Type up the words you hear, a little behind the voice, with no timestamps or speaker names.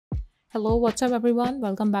Hello, what's up everyone?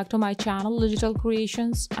 Welcome back to my channel Digital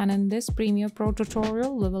Creations, and in this Premiere Pro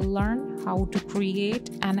tutorial we will learn how to create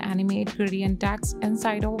and animate gradient tags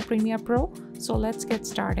inside of Premiere Pro. So let's get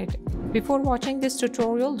started. Before watching this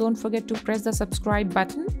tutorial, don't forget to press the subscribe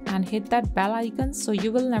button and hit that bell icon so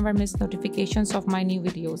you will never miss notifications of my new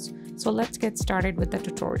videos. So let's get started with the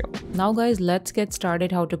tutorial. Now guys, let's get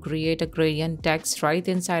started how to create a gradient text right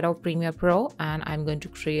inside of Premiere Pro, and I'm going to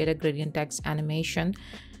create a gradient text animation.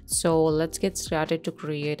 So let's get started to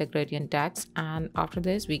create a gradient text, and after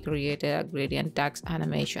this we create a gradient text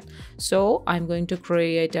animation. So I'm going to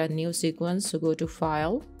create a new sequence. So go to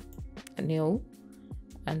File, New,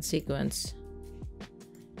 and Sequence,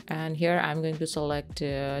 and here I'm going to select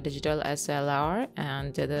digital SLR,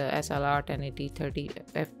 and the SLR 1080 30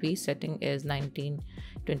 fp setting is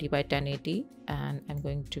 1920 by 1080, and I'm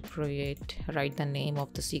going to write the name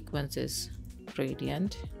of the sequence is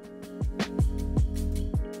gradient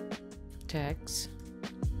text.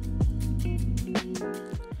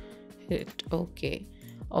 Hit OK.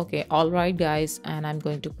 All right guys, and I'm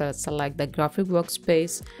going to select the graphic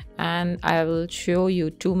workspace, and I will show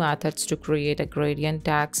you two methods to create a gradient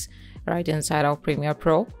text right inside of Premiere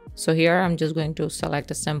Pro. So here I'm just going to select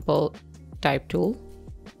a simple type tool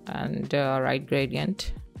and write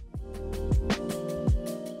gradient.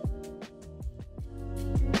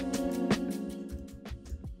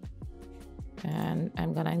 And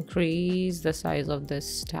I'm gonna increase the size of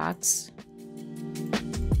this text.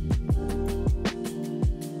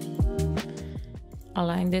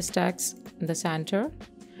 Align this text in the center,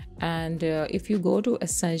 and if you go to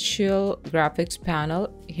Essential Graphics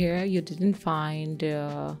panel, here you didn't find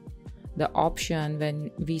the option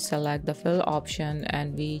when we select the fill option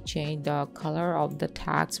and we change the color of the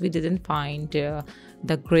text. We didn't find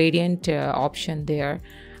the gradient option there.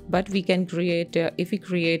 But we can create, if we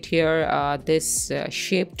create here this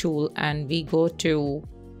shape tool and we go to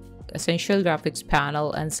Essential Graphics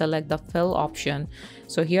panel and select the fill option.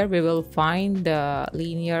 So here we will find the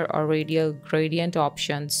linear or radial gradient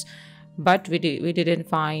options, but we didn't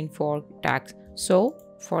find for text. So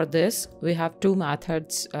for this we have two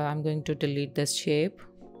methods. I'm going to delete this shape.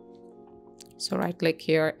 So right click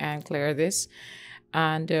here and clear this.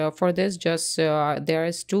 And for this, just there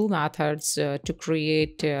is two methods to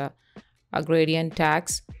create a gradient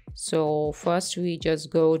text. So first we just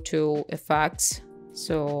go to effects.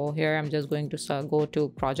 So here I'm just going to go to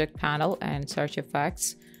project panel and search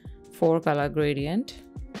effects for color gradient,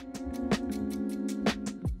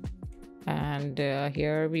 and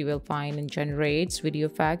here we will find in generates video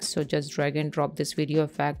effects. So just drag and drop this video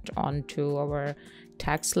effect onto our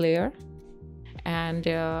text layer. And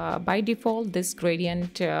by default this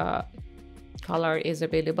gradient color is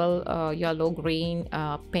available yellow, green,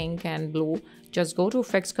 pink and blue. Just go to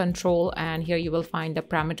effects control, and here you will find the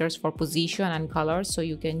parameters for position and color. So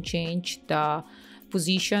you can change the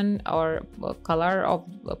position or color of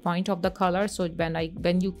point of the color. So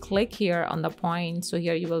when you click here on the point, so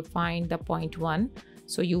here you will find the point 1.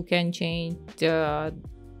 So you can change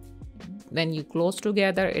when you close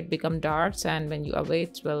together it become darks, and when you away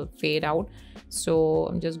it will fade out. So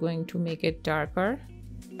I'm just going to make it darker.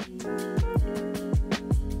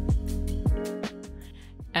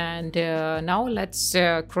 And now let's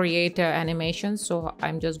create an animation. So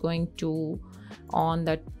I'm just going to on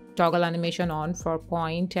the toggle animation on for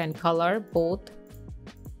point and color both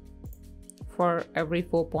for every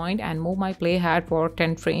 4 points, and move my playhead for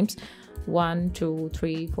 10 frames. 1 2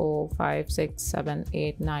 3 4 5 6 7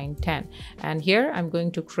 8 9 10. And here I'm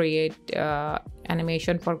going to create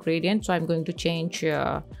animation for gradient. So I'm going to change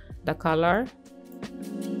the color.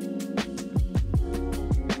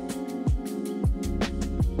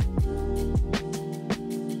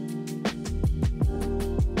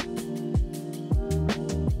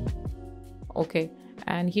 Okay,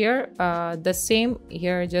 and here the same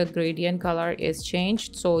here the gradient color is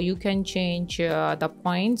changed, so you can change the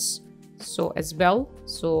points so as well.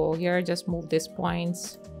 So here just move these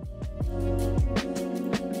points.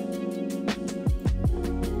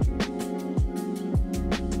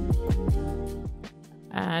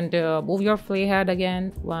 And move your playhead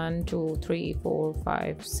again 1 2 3 4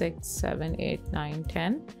 5 6 7 8 9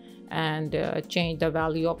 10, and change the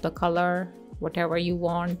value of the color whatever you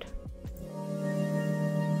want.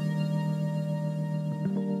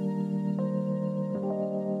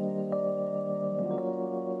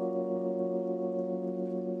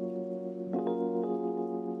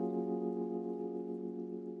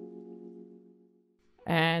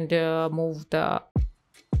 And move the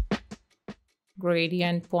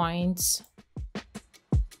gradient points.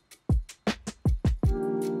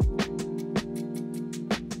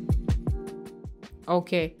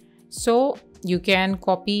 Okay, So you can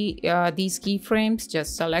copy these keyframes,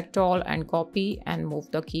 just select all and copy and move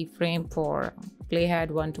the keyframe for playhead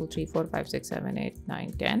 1, 2, 3, 4, 5, 6, 7, 8,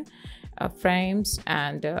 9, 10 frames,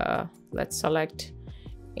 and let's select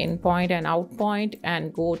in point and out point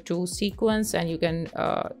and go to sequence, and you can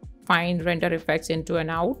find render effects into and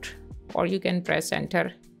out, or you can press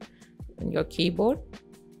enter in your keyboard.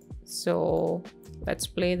 So let's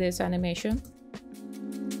play this animation.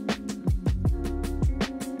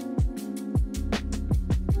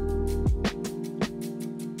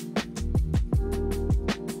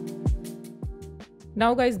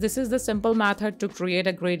 Now guys, this is the simple method to create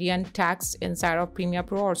a gradient text inside of Premiere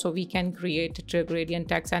Pro, or so we can create a gradient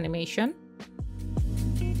text animation.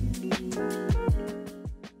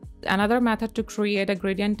 Another method to create a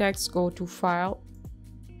gradient text, go to File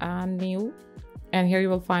and New, and here you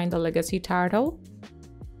will find the legacy title.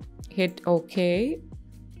 Hit OK,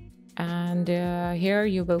 and here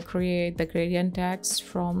you will create the gradient text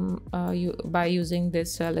from by using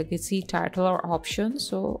this legacy title or option.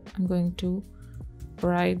 So I'm going to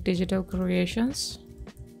write Digital Creations,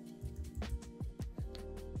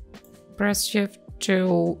 press Shift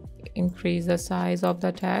to increase the size of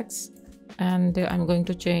the text, and I'm going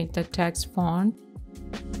to change the text font.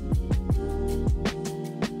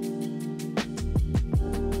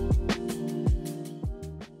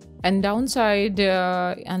 And downside,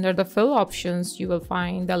 under the fill options, you will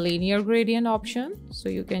find the linear gradient option. So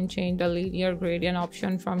you can change the linear gradient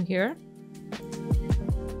option from here.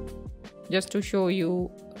 Just to show you,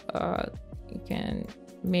 you can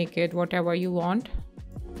make it whatever you want,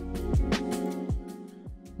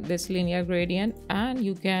 this linear gradient, and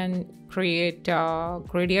you can create a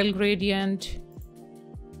radial gradient,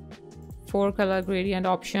 4 color gradient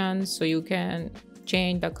options, so you can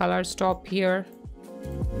change the color stop here.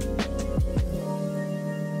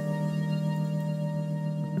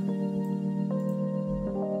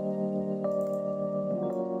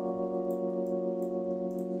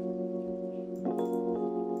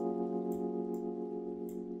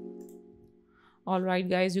 Alright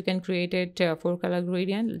guys, you can create it 4 color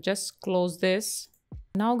gradient. Just close this.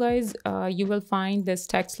 Now guys, you will find this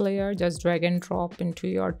text layer. Just drag and drop into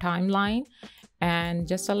your timeline and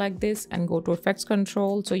just select this and go to effects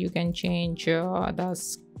control, so you can change the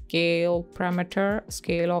scale parameter,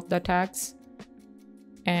 scale of the text,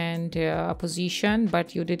 and position,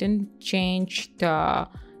 but you didn't change the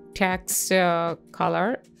text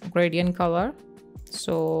color, gradient color.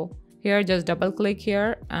 So here, just double click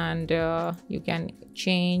here, and you can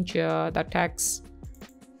change the text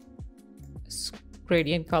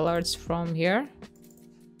gradient colors from here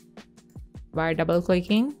by double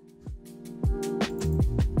clicking.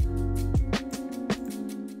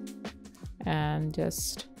 And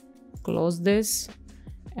just close this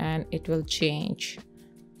and it will change.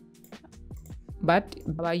 But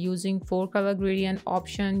by using 4 color gradient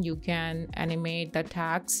option, you can animate the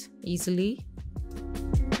text easily.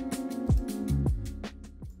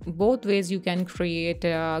 Both ways you can create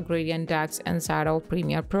a gradient text inside of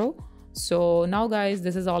Premiere Pro. So now guys,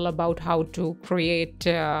 this is all about how to create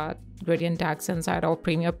gradient text inside of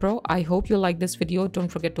Premiere Pro. I hope you like this video. Don't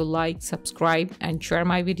forget to like, subscribe, and share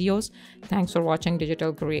my videos. Thanks for watching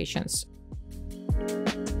Digital Creations.